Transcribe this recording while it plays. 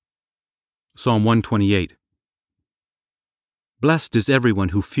Psalm 128. Blessed is everyone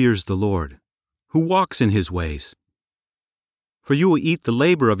who fears the Lord, who walks in his ways. For you will eat the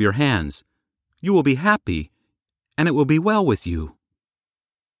labor of your hands. You will be happy, and it will be well with you.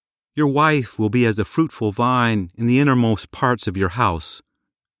 Your wife will be as a fruitful vine in the innermost parts of your house,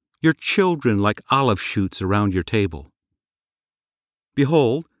 your children like olive shoots around your table.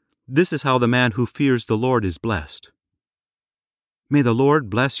 Behold, this is how the man who fears the Lord is blessed. May the Lord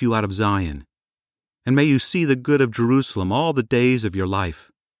bless you out of Zion, and may you see the good of Jerusalem all the days of your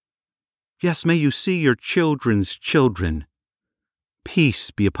life. Yes, may you see your children's children. Peace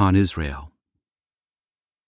be upon Israel.